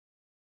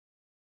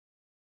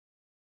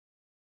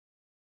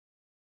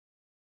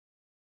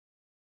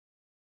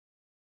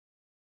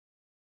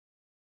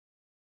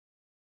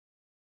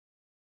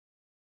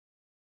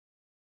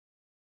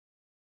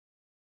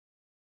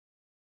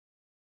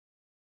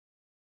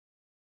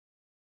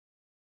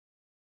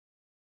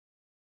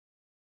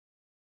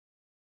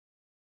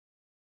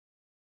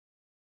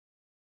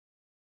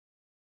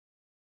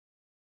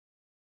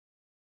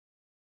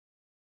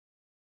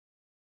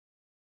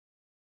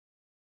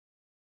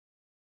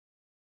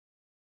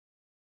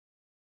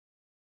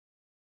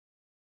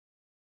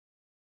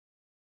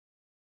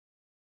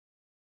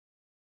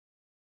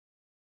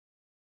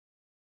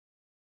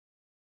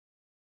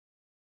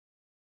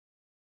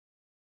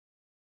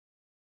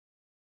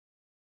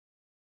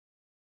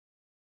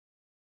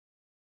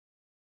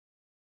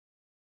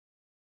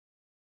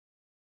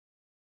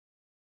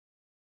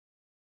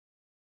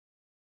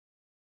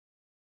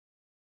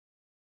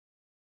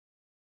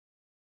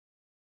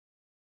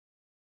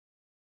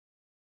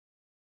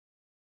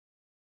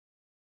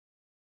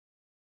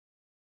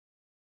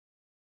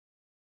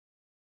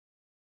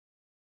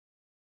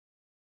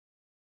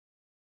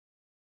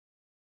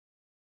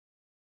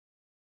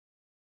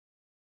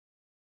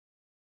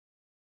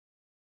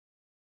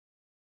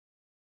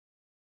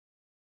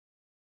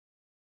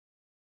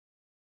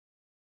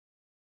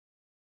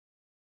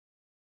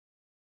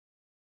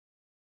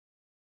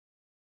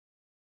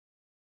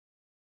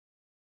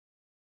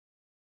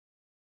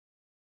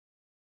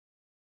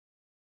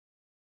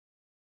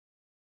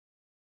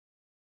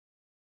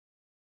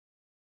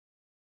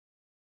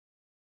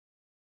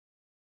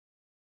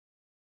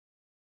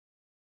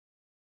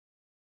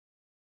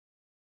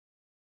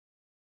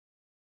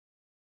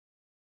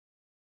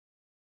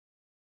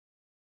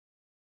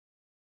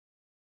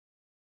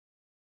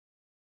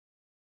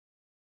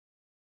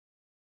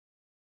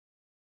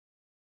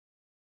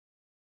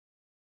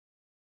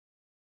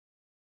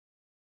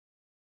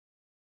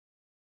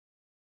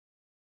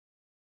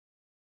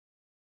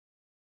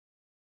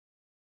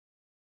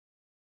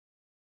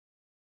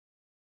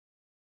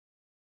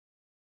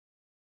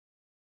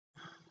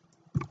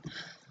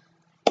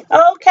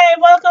Okay,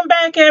 welcome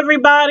back,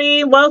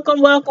 everybody. Welcome,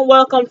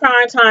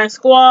 Primetime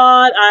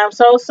Squad. I am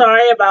so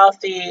sorry about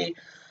the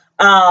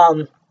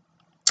um,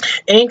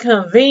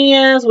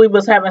 inconvenience. We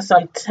was having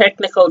some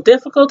technical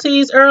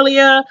difficulties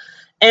earlier,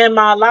 and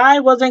my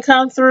live wasn't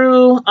come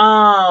through.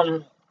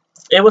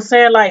 It was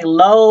saying like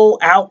low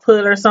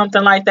output or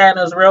something like that. And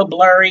it was real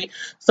blurry.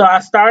 So I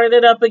started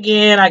it up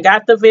again. I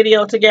got the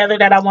video together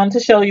that I wanted to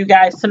show you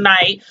guys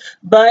tonight.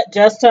 But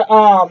just to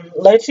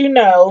let you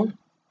know,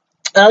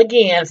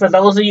 again, for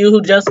those of you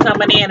who just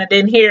coming in and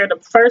didn't hear the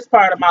first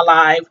part of my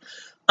live,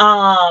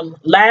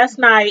 last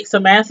night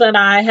Samantha and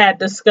I had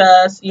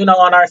discussed, on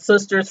our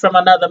Sisters from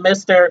Another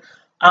Mister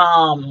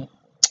um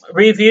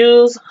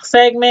reviews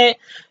segment.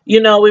 We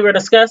were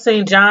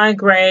discussing John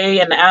Gray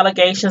and the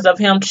allegations of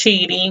him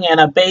cheating and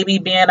a baby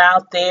being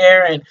out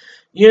there, and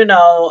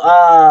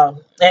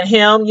and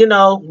him,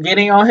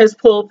 getting on his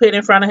pulpit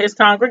in front of his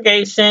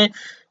congregation,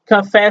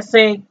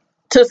 confessing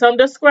to some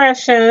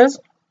discretions,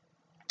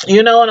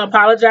 and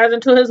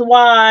apologizing to his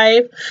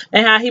wife,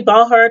 and how he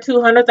bought her a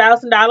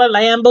 $200,000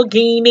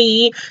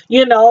 Lamborghini,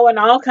 and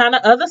all kind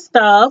of other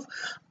stuff.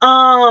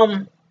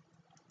 And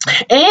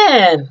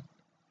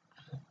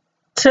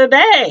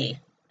today,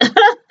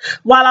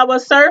 while I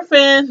was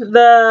surfing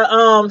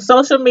the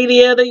social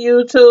media, the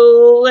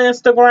YouTube,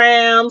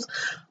 Instagrams,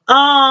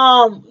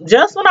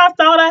 just when I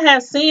thought I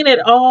had seen it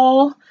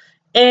all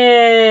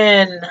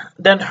and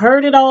then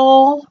heard it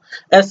all,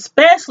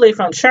 especially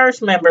from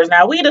church members.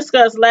 Now, we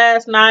discussed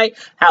last night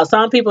how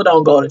some people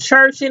don't go to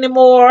church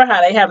anymore,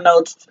 how they have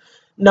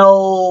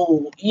no,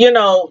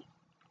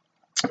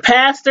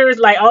 pastors,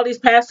 like all these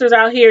pastors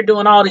out here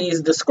doing all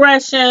these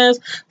discretions,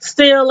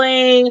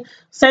 stealing,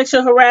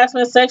 sexual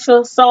harassment,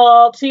 sexual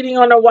assault, cheating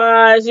on their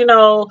wives,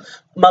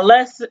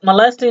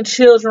 molesting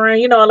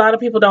children. A lot of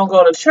people don't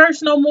go to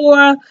church no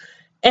more.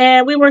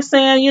 And we were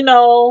saying,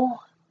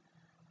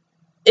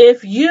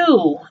 if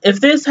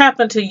this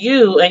happened to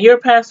you and your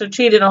pastor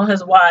cheated on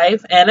his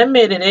wife and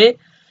admitted it,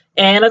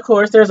 and of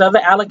course there's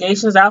other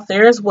allegations out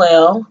there as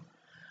well,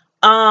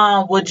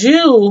 would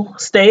you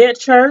stay at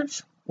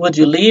church? Would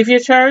you leave your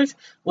church?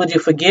 Would you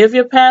forgive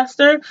your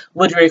pastor?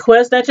 Would you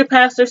request that your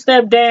pastor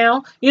step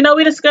down? We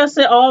discussed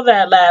all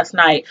that last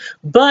night.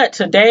 But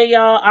today,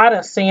 y'all, I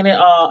done seen it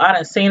all. I'm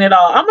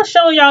going to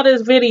show y'all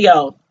this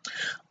video.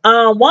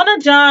 One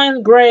of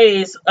John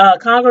Gray's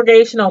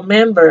congregational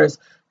members,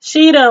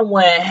 she done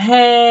went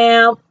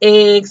ham,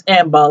 eggs,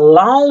 and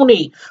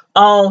bologna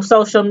on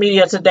social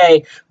media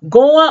today,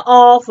 going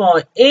off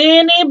on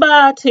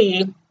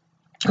anybody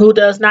who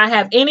does not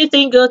have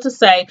anything good to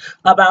say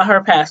about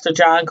her pastor,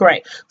 John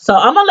Gray. So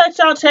I'm going to let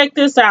y'all check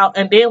this out,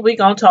 and then we're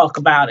going to talk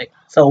about it.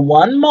 So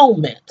one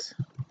moment.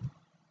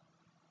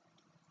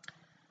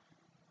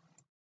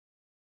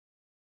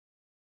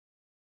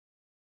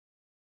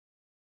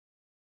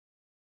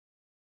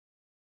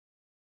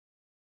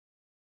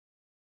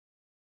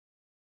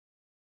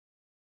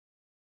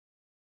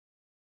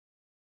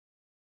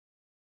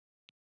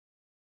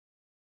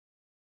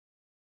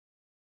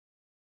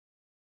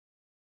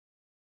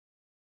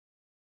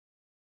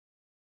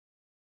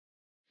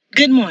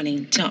 Good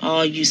morning to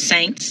all you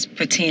saints,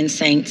 pretend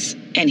saints,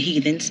 and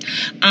heathens.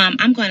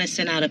 I'm going to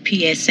send out a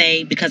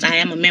PSA because I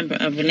am a member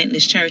of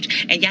Relentless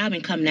Church, and y'all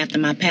been coming after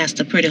my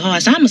pastor pretty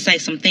hard. So I'm going to say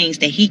some things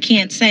that he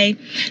can't say.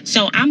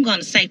 So I'm going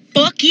to say,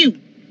 fuck you,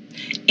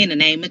 in the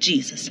name of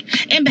Jesus.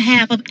 In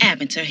behalf of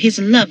Aventer, his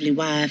lovely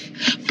wife,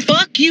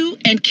 fuck you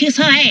and kiss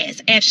her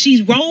ass as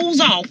she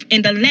rolls off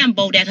in the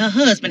Lambo that her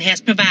husband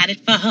has provided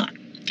for her.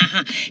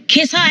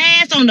 Kiss her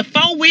ass on the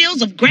four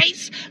wheels of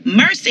grace,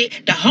 mercy,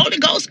 the Holy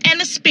Ghost, and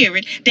the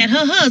Spirit that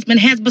her husband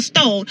has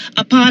bestowed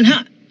upon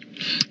her.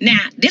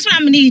 Now, this is what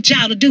I'm going to need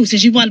y'all to do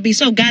since you want to be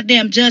so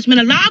goddamn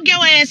judgmental. Log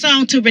your ass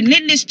on to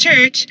Relentless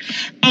Church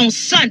on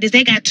Sundays.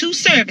 They got 2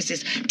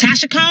 services.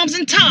 Tasha Combs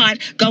and Todd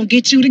going to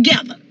get you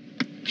together.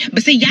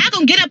 But see, y'all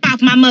gonna get up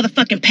off my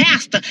motherfucking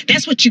pastor.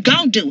 That's what you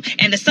gonna do.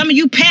 And to some of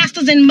you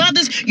pastors and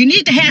mothers, you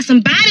need to have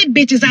some body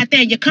bitches out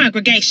there in your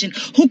congregation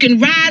who can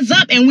rise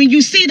up, and when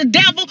you see the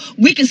devil,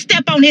 we can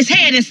step on his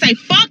head and say,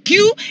 fuck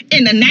you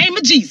in the name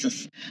of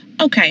Jesus.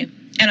 Okay,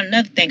 and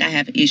another thing I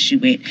have an issue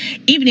with,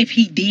 even if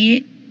he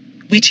did,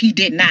 which he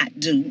did not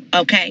do,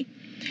 okay?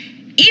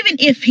 Even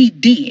if he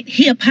did,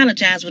 he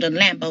apologized with a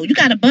Lambo. You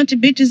got a bunch of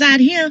bitches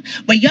out here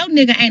where your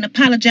nigga ain't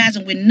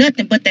apologizing with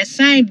nothing but that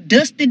same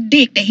dusty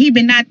dick that he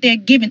been out there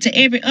giving to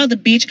every other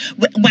bitch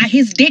while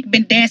his dick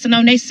been dancing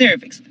on their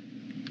cervix.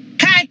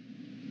 Okay?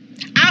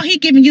 All he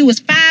giving you is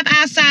 5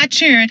 outside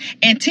churn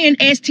and 10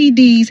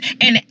 STDs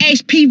and the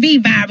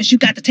HPV virus you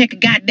got to take a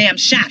goddamn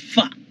shot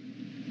for.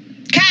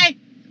 Okay?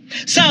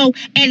 So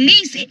at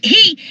least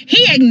he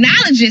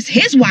acknowledges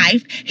his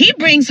wife. He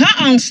brings her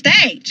on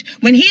stage.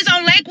 When he's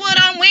on Lakewood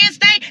on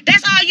Wednesday,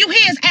 that's all you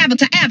hear is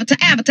Avatar.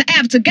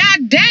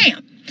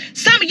 Goddamn.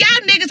 Some of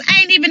y'all niggas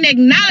ain't even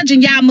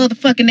acknowledging y'all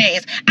motherfucking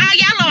ass. All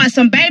y'all are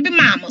some baby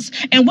mamas.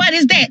 And what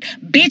is that?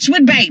 Bitch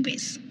with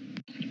babies.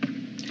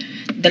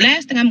 The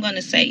last thing I'm going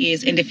to say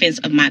is in defense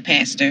of my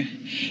pastor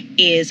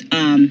is,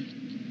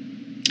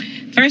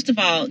 first First of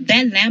all,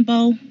 that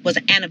Lambo was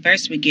an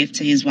anniversary gift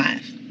to his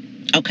wife.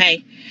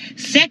 Okay?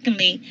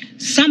 Secondly,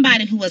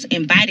 somebody who was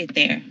invited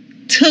there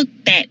took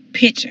that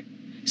picture.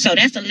 So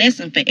that's a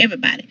lesson for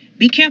everybody.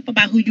 Be careful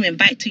about who you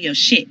invite to your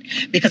shit.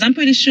 Because I'm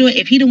pretty sure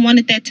if he didn't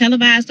wanted that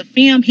televised to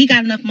film, he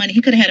got enough money.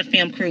 He could have had a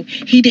film crew.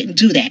 He didn't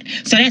do that.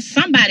 So that's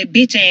somebody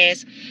bitch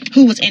ass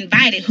who was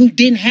invited who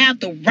didn't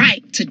have the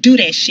right to do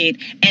that shit.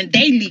 And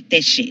they leaked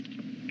that shit.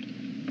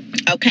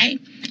 Okay?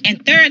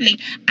 And thirdly,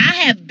 I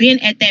have been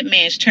at that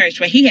man's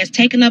church where he has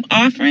taken up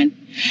offering.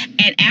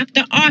 And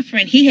after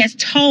offering, he has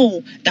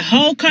told the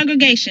whole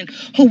congregation,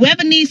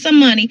 whoever needs some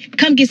money,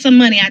 come get some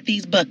money out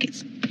these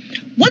buckets.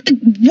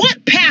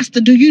 What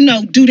pastor do you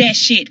know do that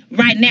shit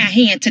right now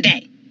here and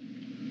today?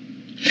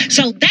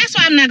 So that's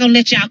why I'm not gonna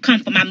let y'all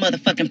come for my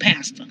motherfucking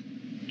pastor.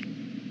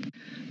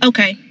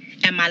 Okay,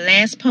 and my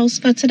last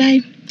post for today,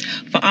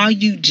 for all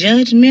you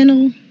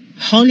judgmental,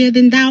 holier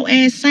than thou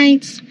ass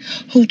saints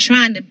who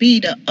trying to be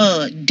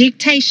the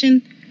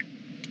dictation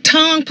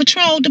tongue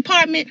patrol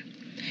department,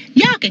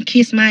 y'all can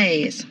kiss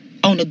my ass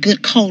on a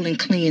good colon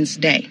cleanse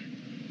day.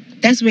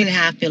 That's really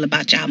how I feel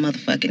about y'all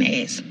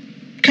motherfucking ass.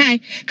 Okay?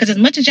 Because as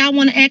much as y'all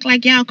want to act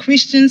like y'all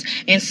Christians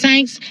and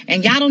saints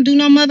and y'all don't do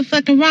no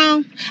motherfucking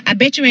wrong, I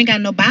bet you ain't got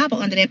no Bible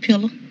under that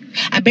pillow.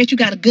 I bet you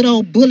got a good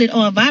old bullet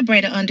or a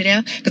vibrator under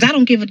there. Because I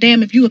don't give a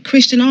damn if you a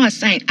Christian or a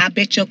saint. I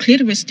bet your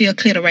clitoris still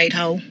clitorate,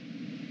 ho.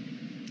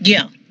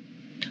 Yeah.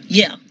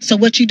 Yeah. So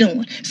what you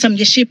doing? Some of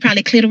your shit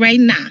probably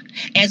clitorating now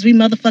as we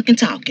motherfucking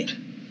talking.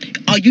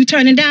 Are you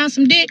turning down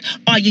some dick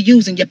or are you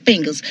using your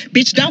fingers?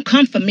 Bitch, don't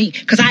come for me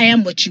because I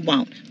am what you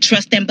want.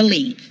 Trust and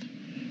believe.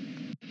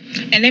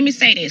 And let me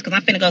say this, because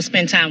I'm finna go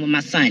spend time with my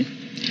son.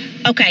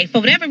 Okay, for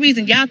whatever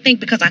reason, y'all think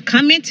because I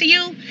come into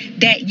you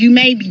that you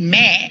made me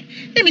mad.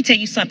 Let me tell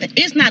you something.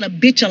 It's not a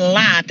bitch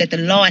alive that the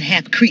Lord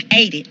have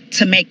created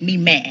to make me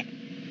mad.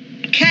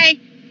 Okay?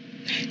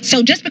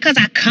 So just because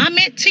I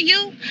comment to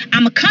you,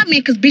 I'm a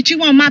comment because, bitch,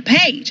 you on my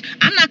page.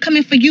 I'm not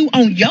coming for you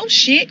on your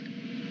shit.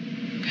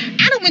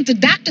 I done went to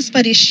doctors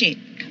for this shit.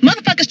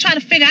 Motherfuckers try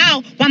to figure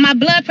out why my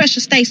blood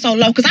pressure stays so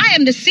low because I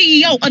am the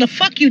CEO of the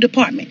fuck you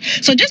department.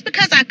 So just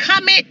because I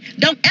comment,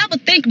 don't ever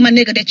think, my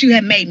nigga, that you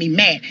have made me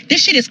mad.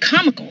 This shit is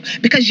comical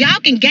because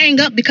y'all can gang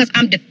up because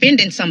I'm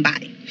defending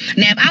somebody.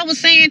 Now, if I was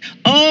saying,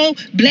 oh,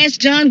 bless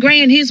John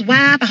Gray and his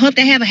wife, I hope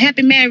they have a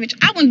happy marriage,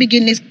 I wouldn't be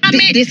getting this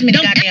many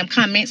goddamn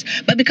comments.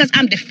 But because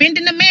I'm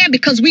defending the man,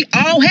 because we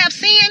all have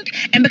sinned,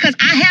 and because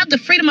I have the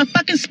freedom of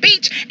fucking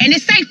speech, and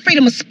it say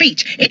freedom of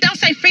speech. It don't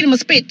say freedom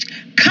of speech,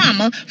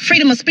 comma,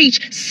 freedom of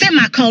speech,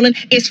 semicolon.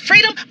 It's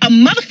freedom of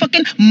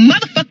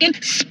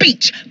motherfucking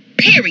speech,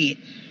 period.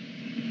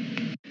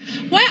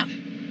 Well,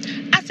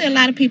 I see a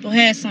lot of people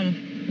had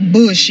some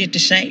bullshit to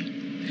say,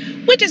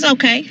 which is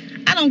okay.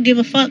 I don't give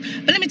a fuck.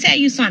 But let me tell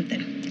you something.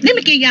 Let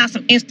me give y'all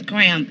some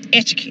Instagram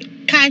etiquette,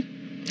 okay?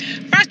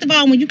 First of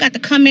all, when you got to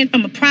comment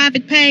from a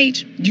private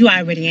page, you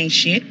already ain't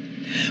shit.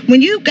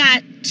 When you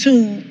got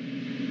to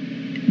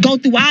go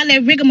through all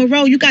that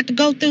rigmarole you got to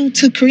go through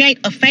to create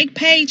a fake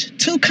page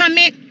to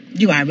comment,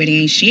 you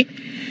already ain't shit.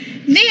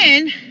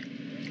 Then,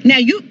 now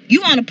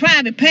you on a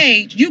private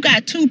page, you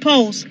got 2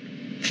 posts,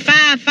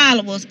 5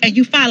 followers, and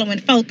you following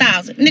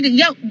 4,000. Nigga,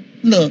 yo,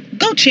 look,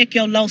 go check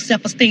your low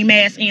self-esteem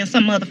ass in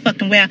some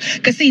motherfucking well.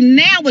 Because see,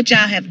 now what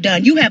y'all have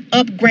done, you have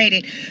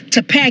upgraded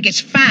to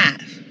package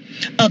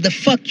 5 of the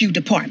fuck you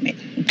department,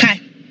 okay?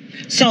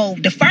 So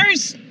the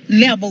first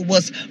level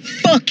was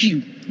fuck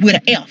you with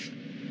an F.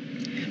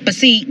 But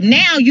see,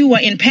 now you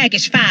are in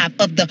package 5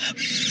 of the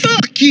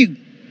fuck you.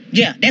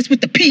 Yeah, that's with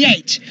the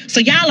PH.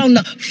 So y'all on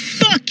the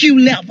fuck you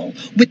level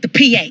with the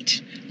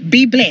PH.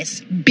 Be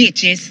blessed,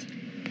 bitches.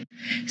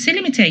 See,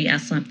 let me tell y'all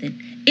something.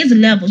 It's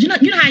levels. You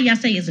know how y'all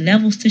say it's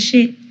levels to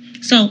shit?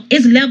 So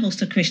it's levels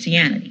to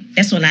Christianity.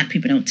 That's what a lot of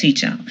people don't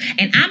teach y'all.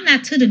 And I'm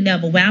not to the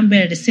level where I'm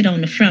ready to sit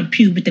on the front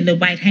pew with the little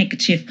white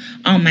handkerchief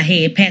on my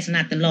head, passing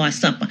out the Lord's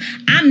Supper.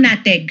 I'm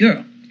not that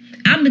girl.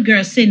 I'm the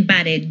girl sitting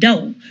by that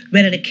door,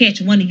 ready to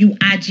catch one of you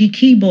IG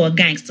keyboard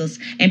gangsters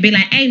and be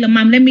like, hey, lil'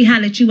 mom, let me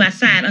holler at you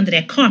outside under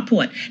that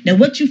carport. Now,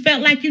 what you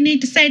felt like you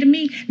need to say to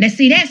me? Now,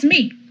 see, that's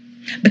me.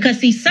 Because,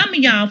 see, some of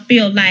y'all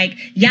feel like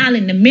y'all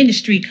in the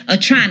ministry are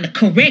trying to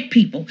correct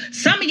people.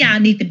 Some of y'all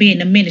need to be in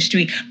the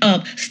ministry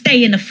of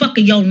stay in the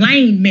fucking your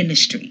lane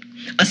ministry.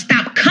 Or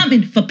stop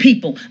coming for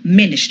people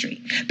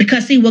ministry.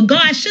 Because, see, what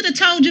God should have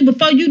told you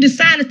before you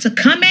decided to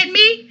come at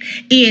me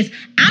is,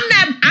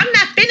 I'm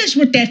not finished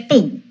with that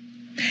fool.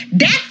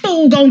 That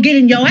fool gonna get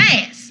in your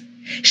ass.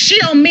 She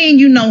don't mean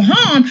you no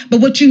harm,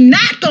 but what you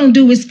not gonna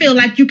do is feel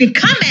like you can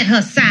come at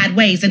her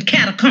sideways and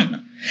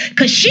catacomb.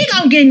 Because she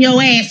gonna get in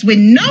your ass with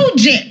no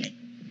jelly.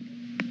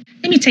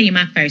 Let me tell you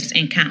my first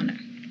encounter.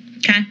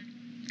 Okay?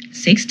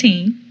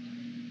 16,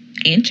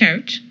 in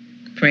church,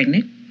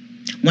 pregnant.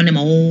 One of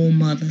them old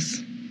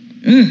mothers.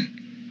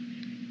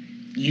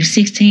 You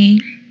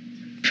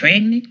 16,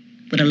 pregnant,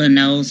 with a little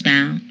nose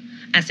down?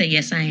 I said,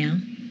 yes, I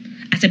am.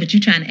 I said, but you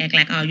trying to act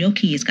like all your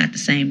kids got the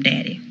same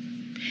daddy.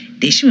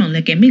 Then she won't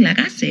look at me like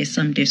I said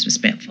something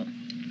disrespectful.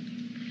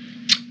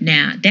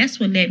 Now, that's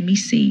what let me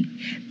see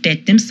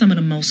that them some of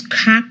the most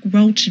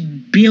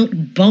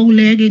cockroach-built,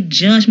 bow-legged,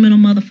 judgmental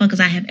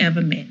motherfuckers I have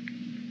ever met.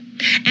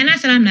 And I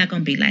said, I'm not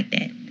going to be like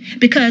that.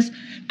 Because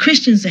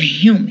Christians are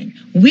human.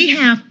 We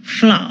have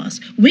flaws.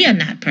 We are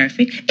not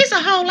perfect. It's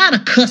a whole lot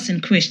of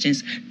cussing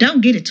Christians.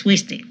 Don't get it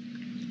twisted.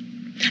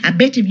 I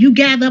bet you if you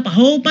gather up a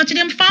whole bunch of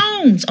them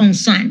phones on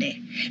Sunday,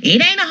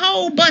 it ain't a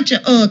whole bunch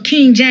of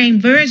King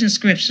James Version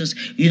scriptures.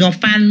 You're going to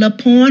find a little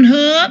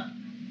Pornhub,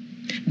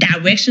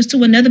 directions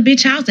to another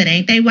bitch house that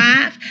ain't their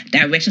wife,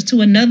 directions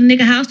to another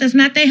nigga house that's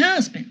not their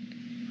husband.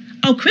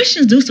 Oh,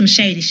 Christians do some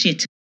shady shit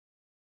too.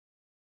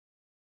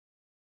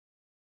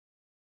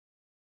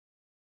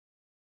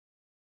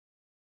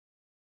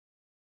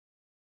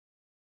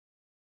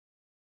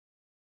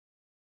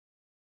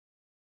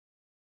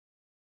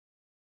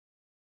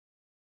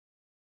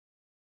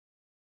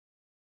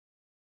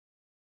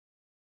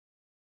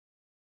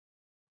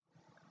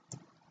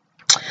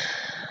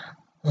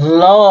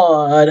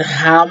 Lord,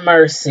 have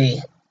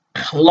mercy.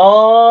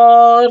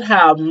 Lord,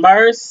 have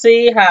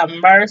mercy, have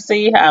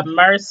mercy, have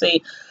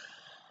mercy.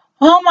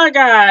 Oh my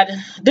God.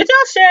 Did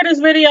y'all share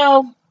this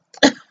video?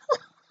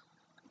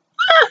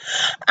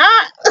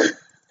 I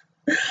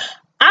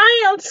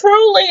I am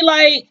truly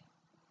like,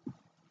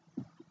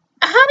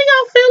 how do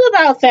y'all feel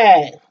about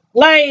that?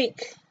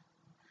 Like,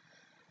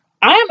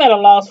 I am at a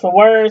loss for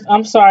words.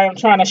 I'm sorry, I'm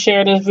trying to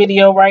share this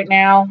video right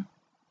now.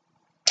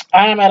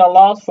 I am at a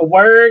loss for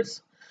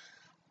words.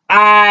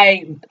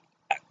 I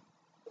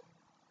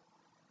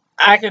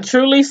can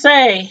truly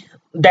say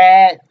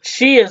that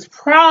she is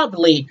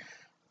probably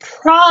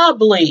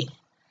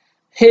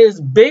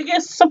his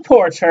biggest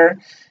supporter,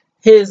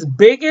 his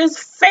biggest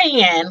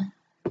fan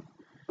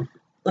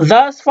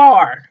thus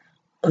far.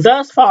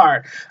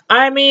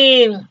 I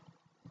mean,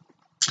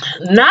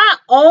 not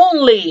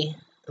only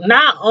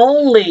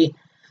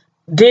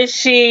did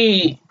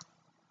she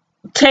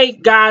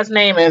take God's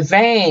name in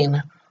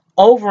vain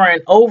over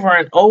and over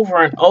and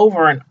over and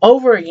over and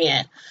over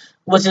again,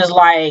 which is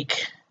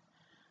like,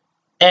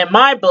 in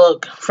my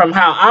book, from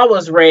how I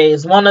was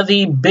raised, one of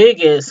the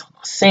biggest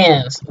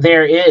sins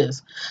there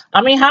is.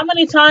 I mean, how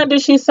many times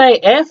did she say,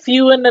 F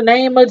you in the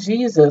name of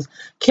Jesus?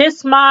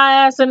 Kiss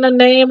my ass in the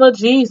name of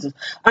Jesus.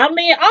 I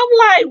mean, I'm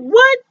like,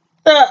 what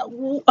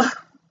the...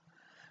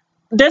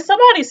 Did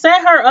somebody set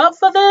her up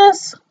for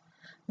this?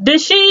 Did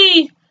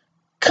she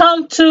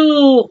come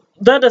to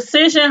the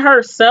decision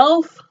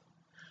herself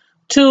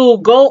to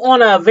go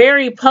on a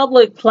very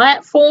public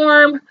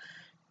platform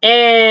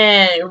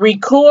and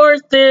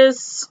record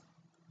this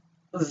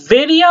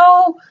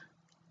video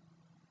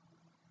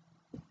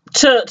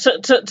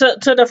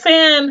to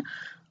defend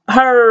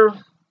her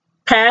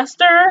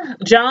pastor,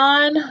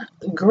 John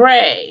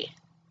Gray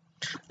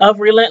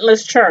of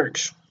Relentless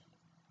Church?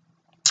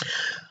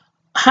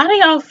 How do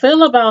y'all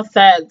feel about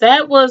that?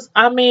 That was,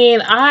 I mean,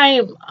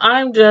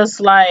 I'm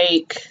just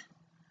like,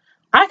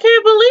 I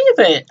can't believe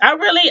it. I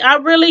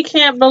really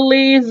can't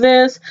believe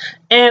this.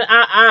 And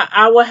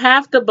I would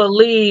have to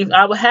believe,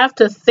 I would have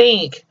to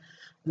think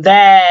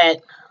that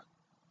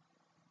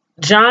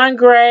John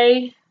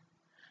Gray,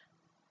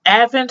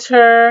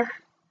 Aventer,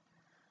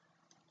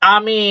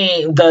 I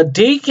mean, the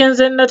deacons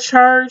in the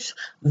church,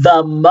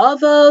 the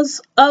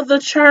mothers of the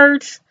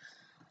church,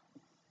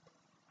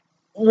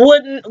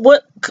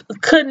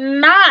 could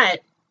not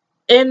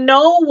in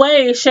no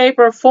way, shape,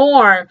 or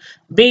form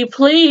be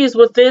pleased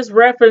with this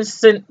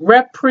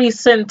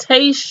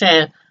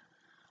representation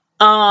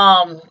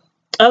of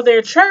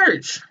their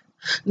church.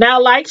 Now,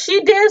 like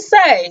she did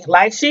say,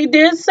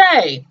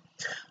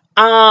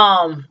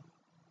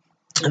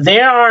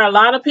 there are a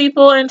lot of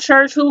people in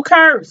church who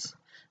curse.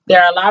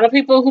 There are a lot of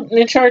people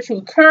in church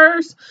who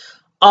curse.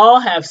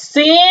 All have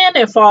sinned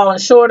and fallen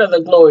short of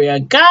the glory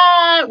of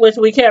God, which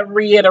we kept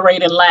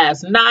reiterating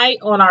last night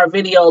on our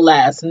video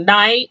last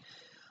night.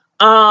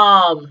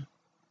 But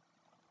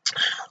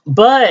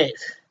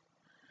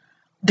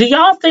do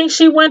y'all think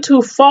she went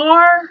too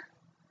far?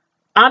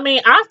 I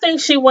mean, I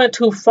think she went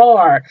too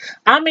far.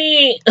 I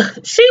mean,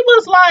 she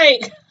was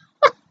like,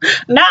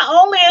 not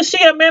only is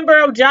she a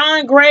member of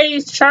John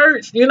Gray's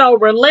church,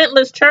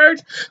 Relentless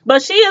Church,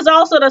 but she is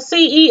also the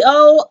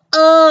CEO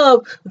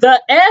of the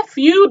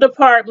FU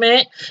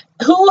department,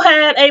 who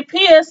had a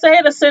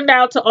PSA to send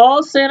out to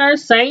all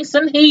sinners, saints,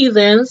 and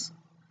heathens.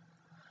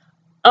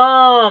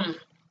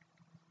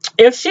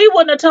 If she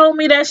wouldn't have told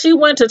me that she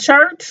went to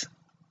church,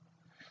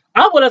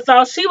 I would have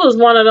thought she was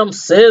one of them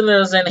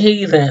sinners and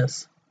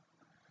heathens.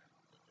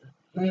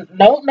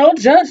 No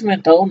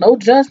judgment though. No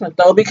judgment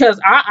though, because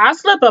I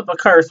slip up a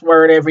curse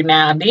word every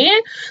now and then.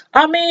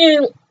 I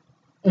mean,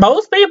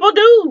 most people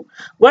do,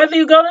 whether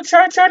you go to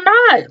church or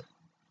not.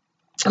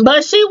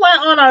 But she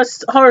went on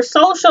her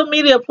social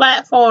media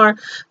platform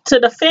to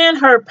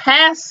defend her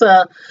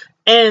pastor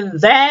in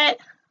that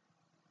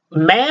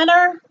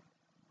manner.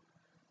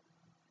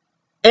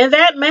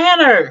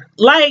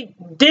 Like,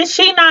 did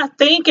she not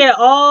think at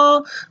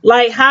all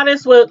like how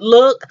this would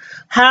look,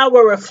 how it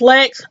would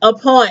reflect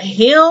upon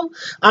him?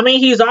 I mean,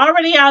 he's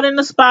already out in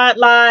the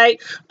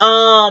spotlight.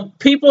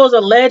 People's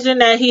alleging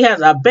that he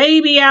has a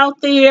baby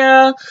out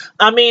there.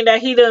 I mean,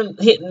 that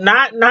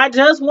not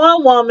just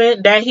one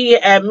woman that he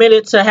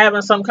admitted to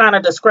having some kind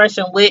of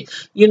discretion with,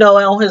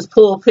 on his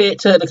pulpit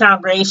to the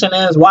congregation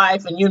and his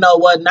wife and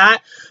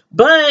whatnot.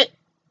 But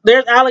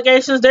there's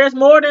allegations there's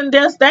more than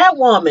just that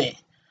woman.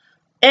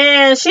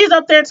 And she's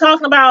up there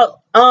talking about,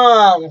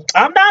 I'm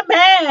not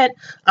mad.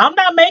 I'm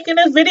not making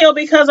this video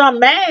because I'm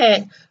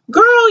mad.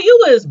 Girl,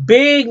 you is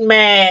big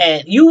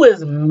mad. You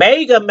is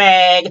mega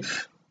mad.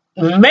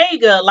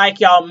 Mega,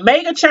 like y'all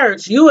mega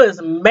church. You is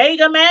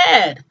mega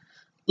mad.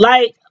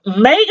 Like,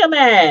 mega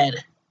mad.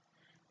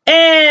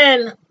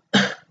 And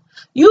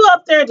you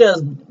up there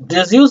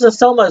just using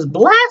so much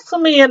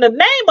blasphemy in the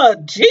name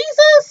of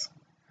Jesus?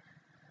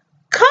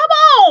 Come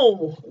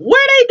on.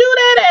 Where they do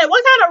that at?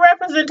 What kind of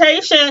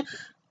representation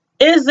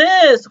is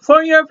this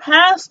for your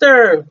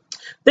pastor?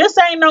 This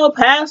ain't no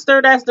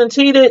pastor that's done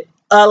cheated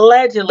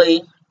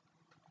allegedly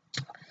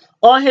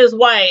on his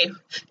wife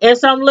in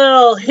some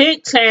little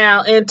hick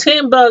town in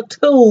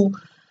Timbuktu.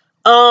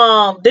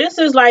 This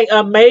is like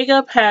a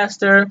mega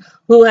pastor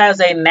who has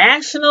a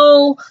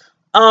national,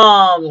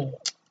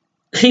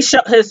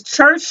 his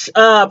church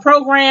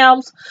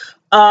programs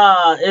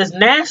is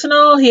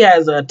national. He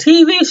has a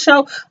TV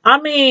show.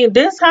 I mean,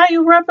 this how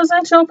you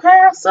represent your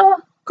pastor?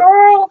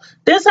 Girl,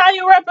 this how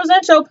you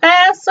represent your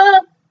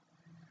pastor?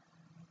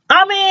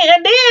 I mean,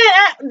 and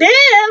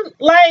then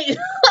like,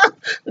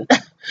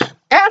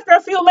 after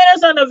a few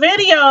minutes on the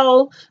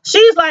video,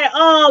 she's like,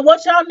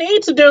 what y'all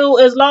need to do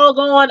is log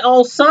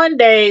on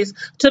Sundays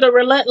to the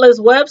Relentless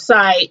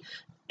website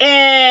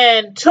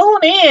and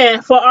tune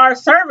in for our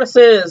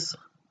services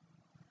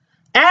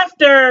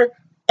after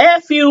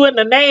F you in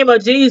the name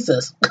of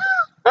Jesus.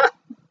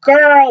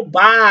 Girl,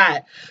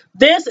 bye.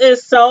 This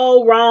is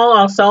so wrong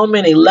on so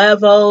many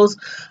levels.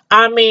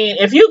 I mean,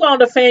 if you're going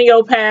to defend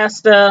your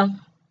pastor,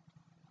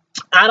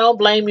 I don't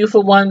blame you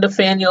for wanting to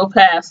defend your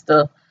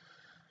pastor.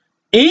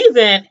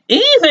 Even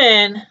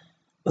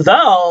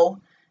though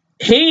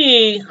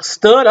he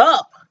stood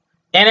up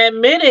and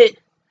admitted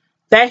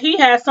that he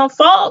had some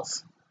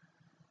faults.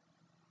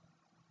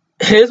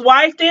 His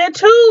wife did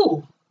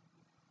too.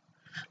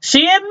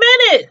 She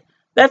admitted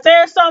that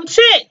there's some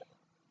chick,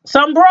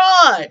 some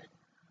broad,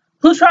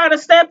 who tried to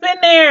step in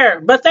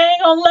there, but they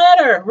ain't gonna let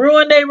her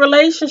ruin their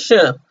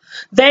relationship.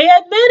 They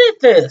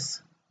admitted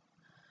this.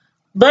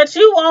 But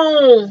you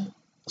on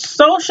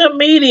social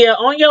media,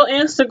 on your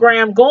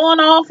Instagram,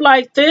 going off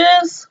like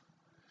this?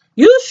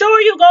 You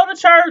sure you go to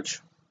church?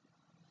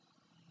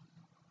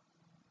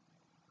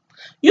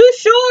 You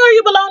sure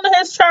you belong to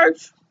his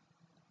church?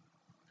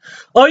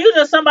 Or you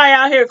just somebody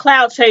out here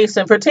clout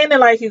chasing, pretending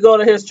like you go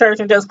to his church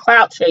and just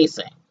clout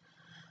chasing?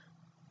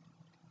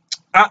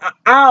 I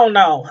don't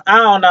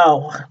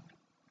know.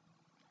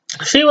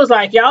 She was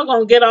like, y'all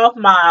gonna get off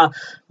my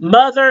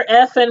mother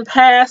effing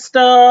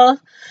pastor,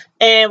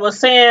 and was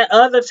saying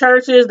other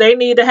churches, they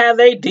need to have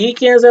their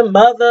deacons and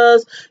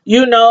mothers,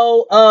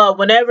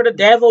 whenever the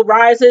devil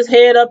rises his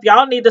head up,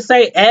 y'all need to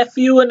say F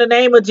you in the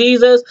name of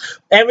Jesus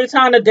every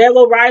time the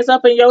devil rise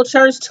up in your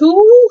church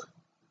too.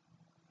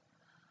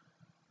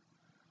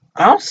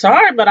 I'm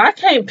sorry, but I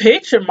can't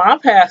picture my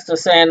pastor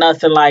saying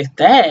nothing like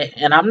that.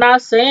 And I'm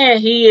not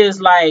saying he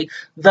is like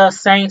the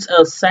saints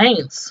of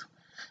saints.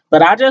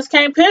 But I just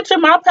can't picture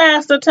my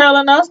pastor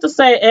telling us to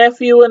say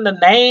F you in the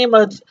name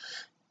of...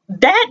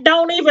 That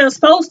don't even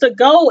supposed to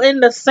go in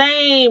the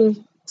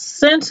same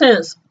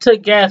sentence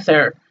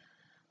together.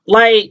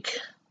 Like,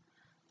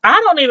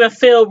 I don't even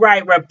feel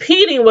right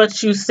repeating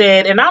what you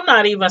said. And I'm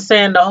not even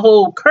saying the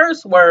whole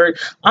curse word.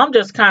 I'm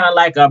just kind of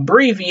like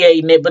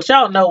abbreviating it. But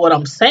y'all know what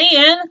I'm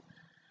saying.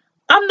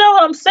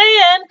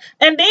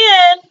 And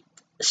then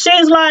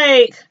she's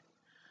like,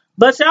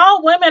 but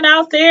y'all women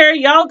out there,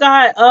 y'all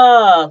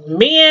got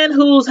men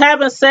who's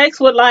having sex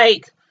with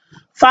like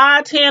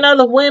 5, 10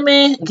 other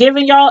women,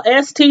 giving y'all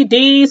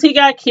STDs. He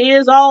got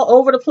kids all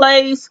over the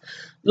place.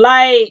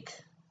 Like,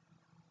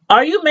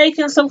 are you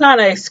making some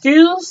kind of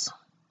excuse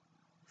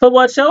for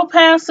what your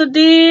pastor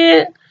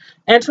did?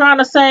 And trying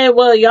to say,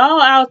 well,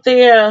 y'all out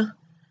there,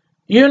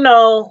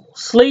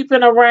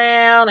 sleeping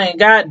around and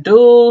got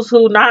dudes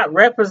who not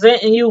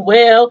representing you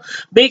well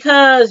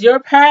because your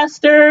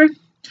pastor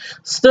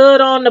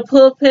stood on the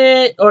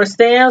pulpit or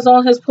stands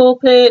on his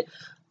pulpit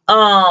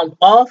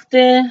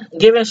often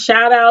giving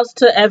shout outs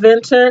to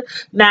Eventer.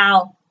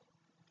 Now,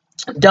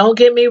 don't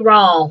get me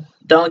wrong.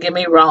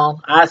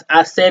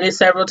 I said it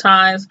several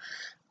times.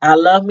 I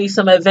love me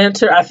some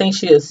Eventer. I think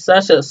she is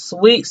such a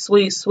sweet,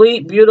 sweet,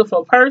 sweet,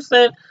 beautiful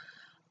person.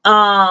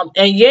 And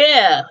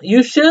yeah,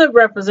 you should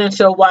represent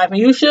your wife and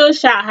you should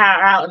shout her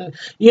out and,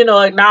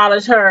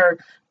 acknowledge her,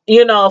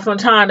 from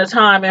time to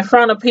time in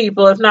front of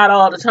people, if not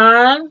all the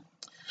time.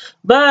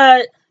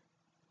 But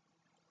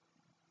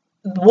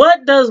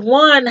what does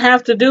one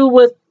have to do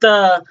with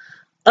the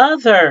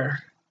other?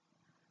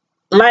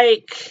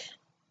 Like,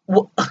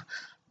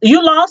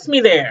 You lost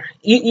me there.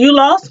 You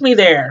lost me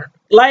there.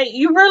 Like,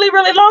 you really,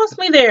 really lost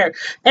me there.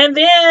 And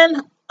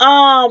then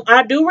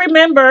I do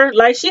remember,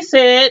 like she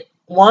said,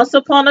 once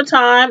upon a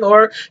time,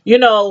 or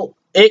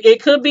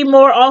it could be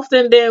more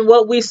often than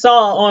what we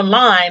saw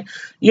online,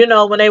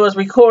 when they was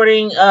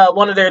recording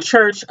one of their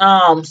church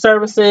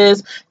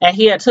services, and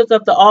he had took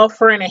up the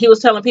offering, and he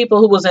was telling people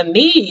who was in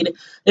need,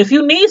 if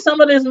you need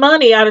some of this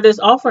money out of this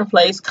offering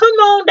place, come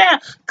on down,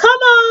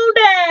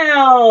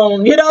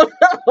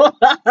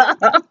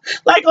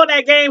 like on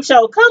that game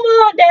show, come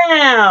on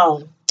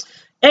down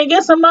and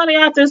get some money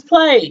out this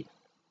plate.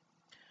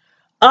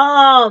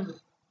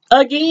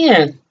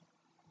 Again,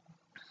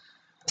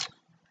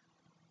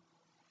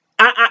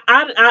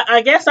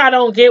 I guess I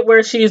don't get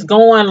where she's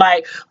going.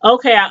 Like,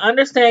 okay, I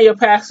understand your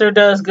pastor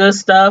does good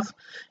stuff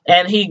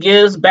and he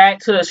gives back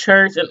to the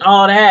church and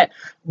all that,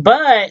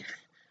 but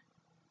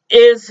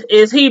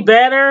is he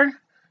better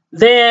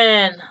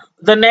than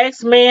the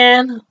next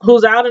man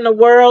who's out in the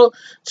world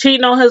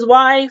cheating on his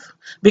wife?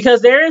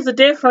 Because there is a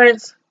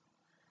difference.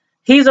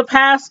 He's a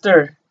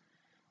pastor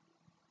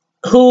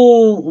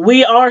who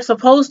we are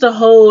supposed to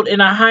hold in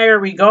a higher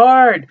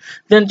regard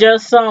than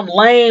just some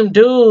lame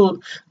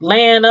dude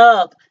laying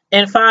up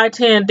in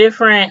 5-10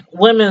 different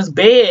women's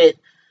bed,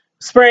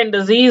 spreading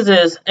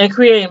diseases and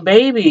creating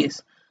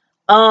babies.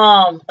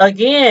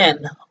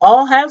 Again,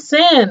 all have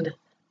sinned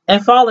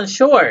and fallen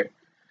short.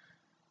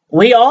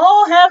 We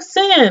all have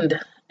sinned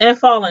and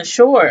fallen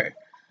short.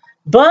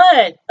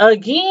 But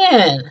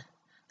again,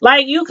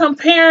 like, you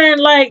comparing,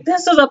 like,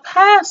 this is a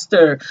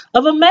pastor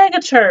of a mega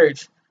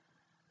church.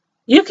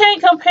 You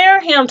can't compare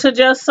him to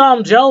just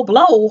some Joe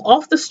Blow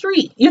off the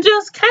street. You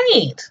just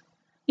can't.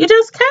 You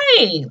just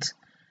can't.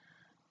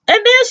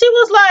 And then she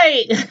was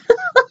like,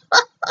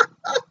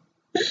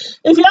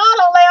 if y'all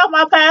don't lay off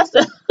my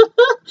pastor,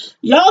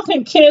 y'all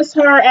can kiss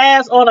her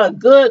ass on a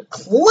good,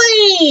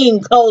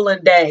 clean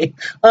colon day.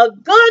 A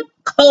good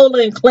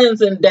colon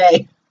cleansing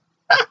day.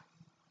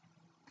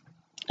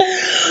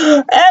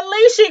 At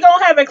least she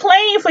gonna have it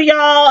clean for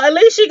y'all. At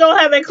least she gonna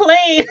have it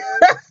clean.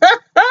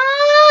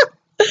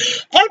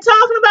 And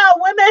talking about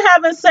women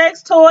having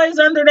sex toys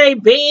under their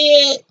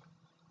bed.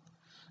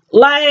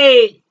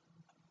 Like,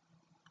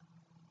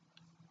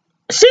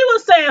 she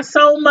was saying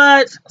so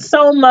much,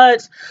 so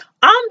much.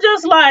 I'm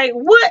just like,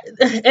 what?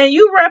 And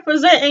you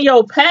representing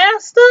your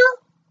pastor?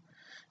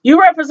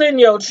 You representing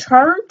your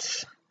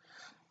church?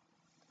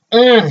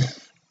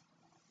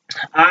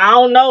 I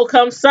don't know,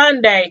 come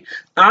Sunday,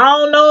 I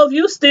don't know if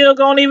you still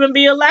gonna even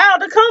be allowed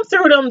to come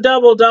through them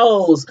double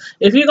doors.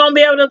 If you're gonna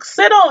be able to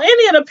sit on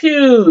any of the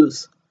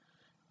pews.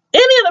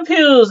 And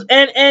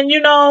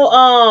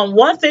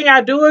one thing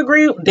I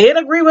did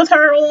agree with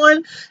her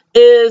on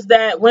is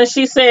that when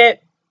she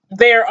said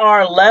there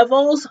are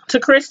levels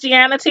to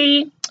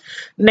Christianity.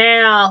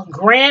 Now,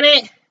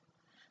 granted,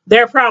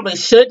 there probably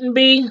shouldn't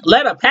be.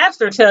 Let a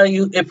pastor tell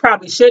you it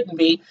probably shouldn't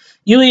be.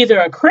 You either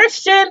a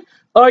Christian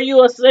or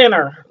you a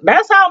sinner.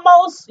 That's how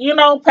most,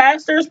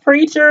 pastors,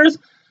 preachers,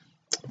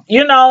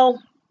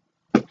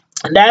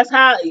 that's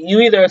how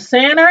you either a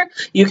sinner,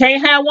 you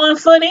can't have one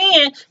foot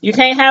in, you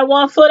can't have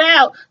one foot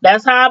out.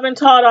 That's how I've been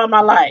taught all my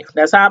life.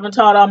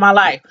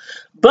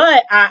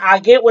 But I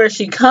get where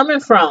she's coming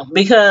from,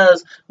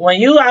 because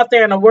when you out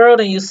there in the world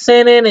and you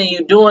sinning and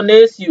you doing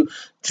this, you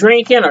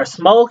drinking or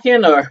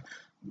smoking or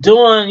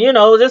doing,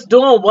 just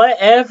doing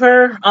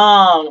whatever,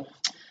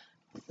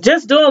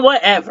 just doing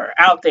whatever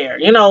out there.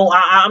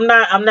 I'm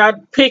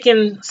not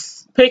picking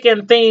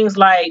things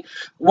like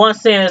one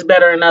sin is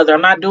better than another.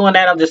 I'm not doing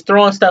that. I'm just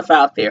throwing stuff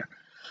out there.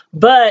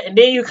 But and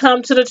then you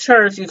come to the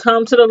church, you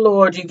come to the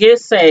Lord, you get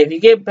saved, you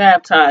get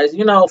baptized,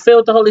 filled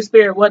with the Holy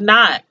Spirit,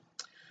 whatnot.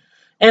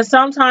 And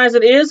sometimes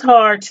it is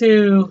hard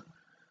to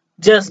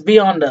just be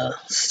on the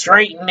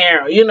straight and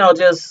narrow,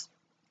 just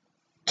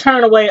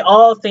turn away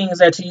all things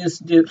that you used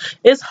to do.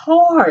 It's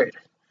hard.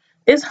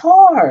 It's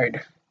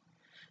hard.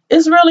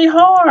 It's really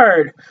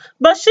hard.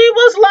 But she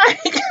was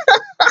like,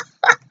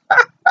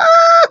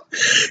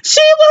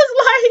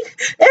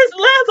 it's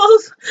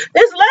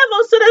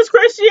levels to this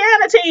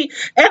Christianity,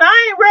 and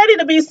I ain't ready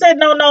to be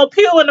sitting on no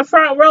pew in the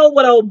front row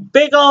with a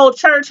big old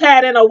church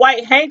hat and a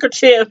white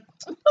handkerchief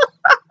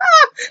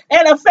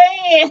and a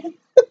fan.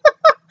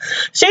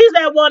 She's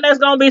that one that's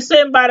gonna be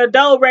sitting by the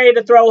door ready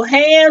to throw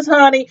hands,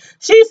 honey.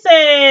 She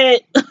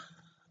said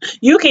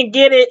you can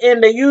get it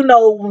in the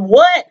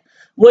what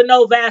with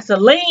no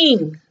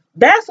Vaseline.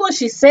 That's what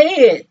she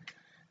said.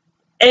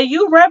 And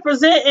you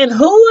representing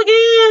who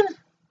again?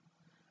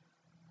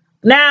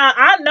 Now,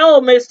 I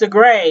know Mr.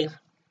 Gray,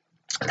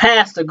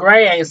 Pastor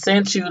Gray, ain't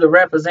sent you to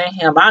represent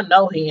him. I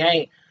know he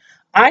ain't.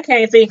 I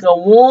can't think of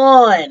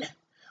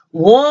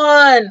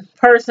one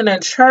person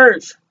in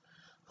church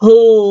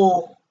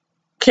who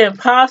can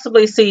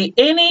possibly see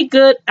any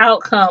good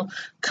outcome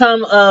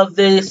come of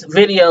these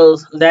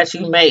videos that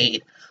you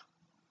made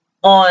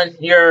on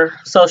your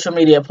social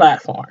media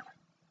platform.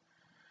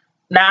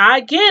 Now, I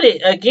get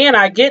it. Again,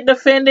 I get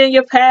defending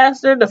your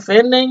pastor,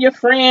 defending your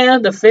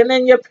friends,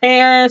 defending your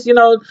parents,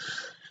 to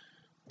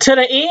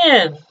the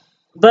end.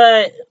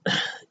 But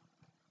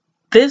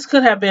This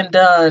could have been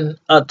done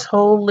a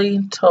totally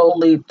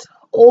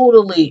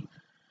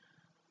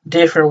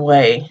different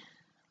way,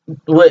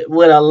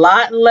 with a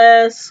lot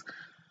less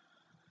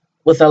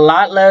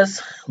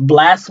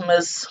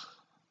blasphemous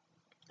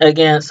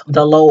against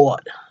the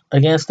Lord.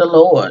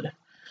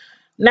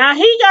 Now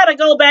he got to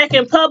go back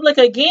in public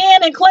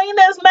again and clean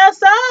this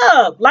mess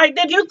up. Like,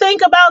 did you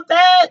think about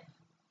that?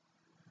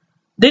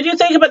 Did you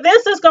think about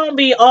this? Is going to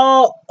be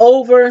all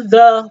over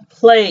the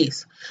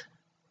place.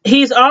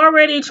 He's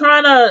already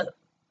trying to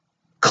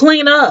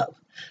clean up.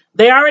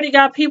 They already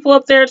got people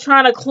up there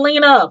trying to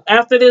clean up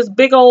after this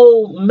big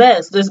old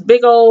mess, this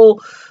big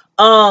old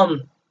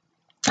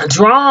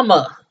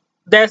drama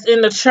that's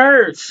in the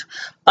church,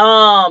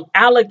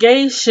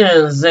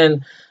 allegations,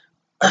 and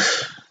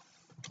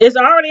it's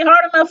already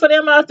hard enough for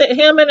them out there,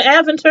 him and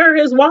Aventer,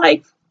 his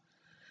wife.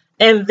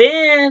 And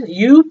then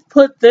you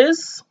put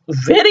this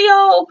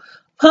video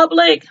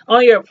public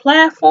on your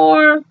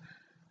platform.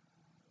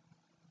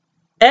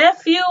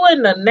 F you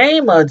in the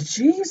name of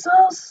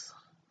Jesus.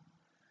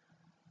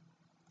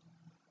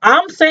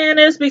 I'm saying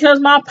this because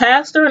my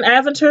pastor and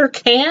Aventer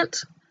can't.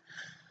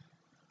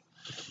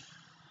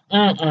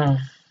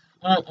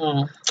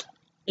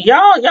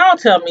 Y'all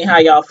tell me how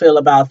y'all feel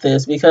about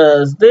this,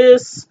 because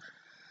this,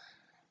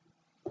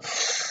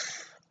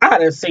 I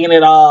done seen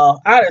it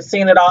all. I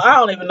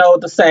don't even know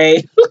what to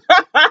say.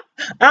 I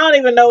don't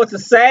even know what to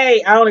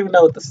say.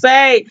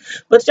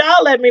 But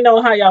y'all let me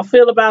know how y'all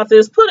feel about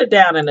this. Put it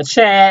down in the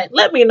chat.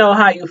 Let me know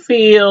how you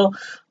feel.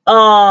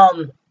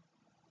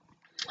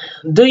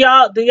 Do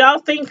y'all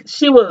think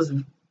she was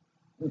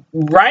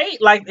right?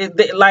 Like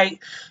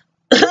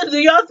do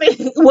y'all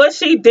think what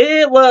she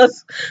did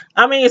was,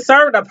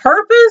 served a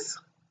purpose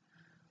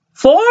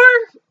for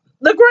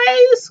the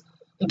Grays?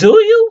 Do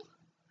you?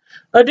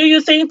 Or do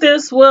you think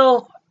this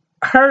will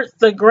hurt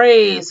the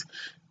Grays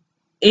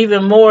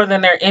even more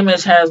than their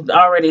image has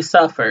already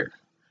suffered?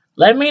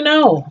 Let me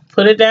know.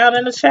 Put it down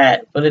in the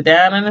chat.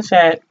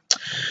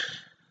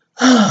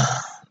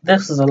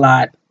 This is a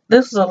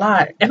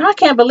lot. And I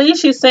can't believe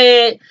she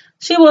said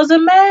she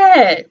wasn't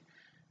mad.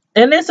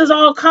 And this is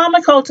all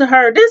comical to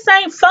her. This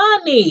ain't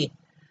funny.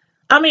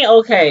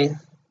 Okay.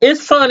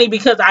 It's funny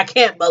because I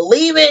can't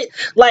believe it.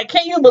 Like,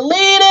 can you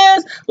believe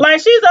this? Like,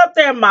 she's up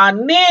there, my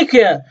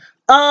nigga.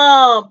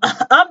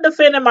 I'm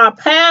defending my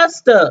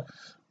pastor.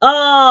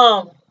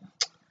 I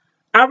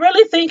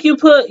really think you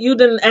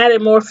didn't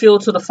added more fuel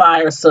to the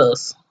fire,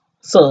 sus.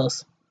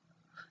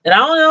 And I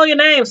don't know your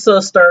name,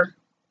 sister.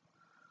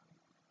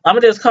 I'm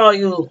gonna just call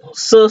you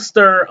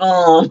sister.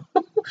 I'm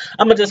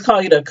gonna just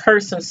call you the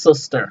cursing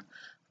sister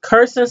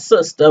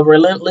of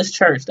Relentless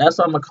Church. That's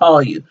what I'm gonna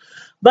call you.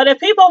 But if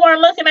people weren't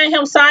looking at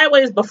him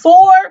sideways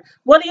before,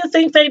 what do you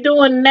think they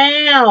doing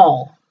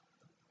now?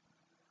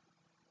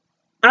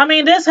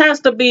 This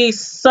has to be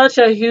such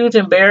a huge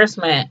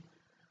embarrassment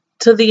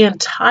to the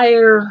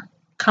entire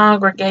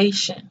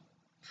congregation.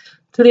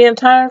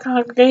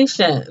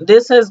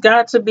 This has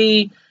got to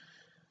be...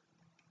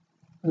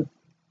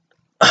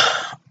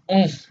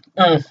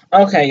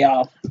 Okay,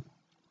 y'all.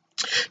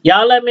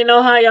 Y'all let me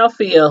know how y'all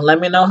feel.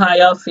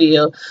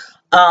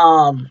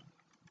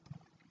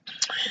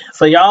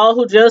 For y'all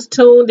who just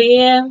tuned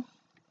in,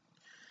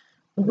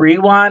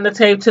 rewind the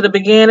tape to the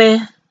beginning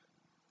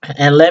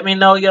and let me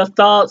know your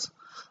thoughts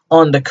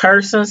on the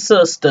cursing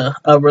sister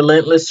of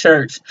Relentless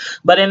Church.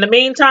 But in the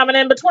meantime and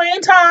in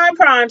between time,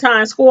 Prime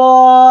Time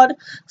Squad,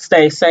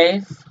 stay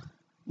safe,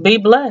 be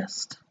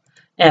blessed,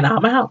 and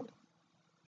I'm out.